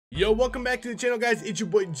Yo, welcome back to the channel, guys. It's your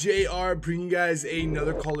boy JR bringing you guys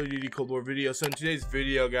another Call of Duty Cold War video. So in today's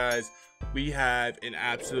video, guys, we have an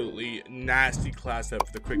absolutely nasty class setup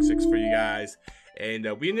for the Quick 6 for you guys, and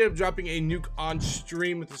we ended up dropping a nuke on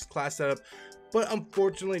stream with this class setup. But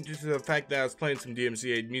unfortunately, due to the fact that I was playing some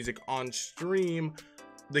DMCA music on stream,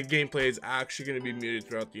 the gameplay is actually going to be muted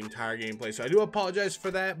throughout the entire gameplay. So I do apologize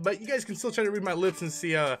for that, but you guys can still try to read my lips and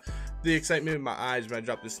see the excitement in my eyes when I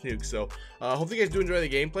drop this nuke. So hopefully you guys do enjoy the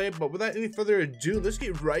gameplay, but without any further ado, let's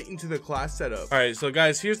get right into the class setup. All right, so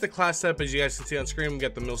guys, here's the class setup. As you guys can see on screen, we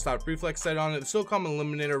got the mill-stop reflex sight on it, the SOCOM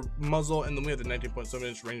eliminator muzzle, and then we have the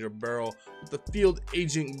 19.7-inch Ranger barrel with the field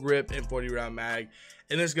agent grip and 40-round mag.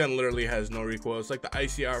 And this gun literally has no recoil. It's like the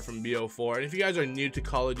ICR from BO4. And if you guys are new to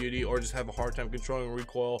Call of Duty or just have a hard time controlling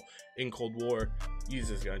recoil in Cold War, use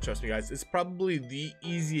this gun. Trust me, guys. It's probably the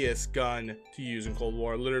easiest gun to use in Cold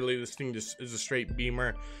War. Literally, this thing just is a straight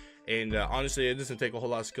beamer. And honestly, it doesn't take a whole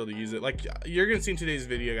lot of skill to use it. Like you're going to see in today's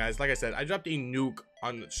video, guys. Like I said, I dropped a nuke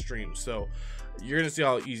on the stream. So you're going to see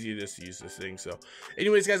how easy it is to use this thing. So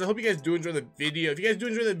anyways, guys, I hope you guys do enjoy the video. If you guys do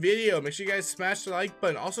enjoy the video, make sure you guys smash the like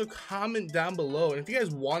button. Also, comment down below. And if you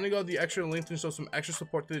guys want to go the extra length and show some extra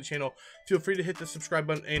support to the channel, feel free to hit the subscribe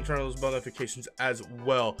button and turn on those bell notifications as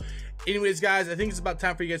well. Anyways, guys, I think it's about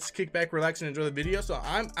time for you guys to kick back, relax, and enjoy the video. So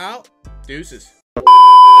I'm out. Deuces.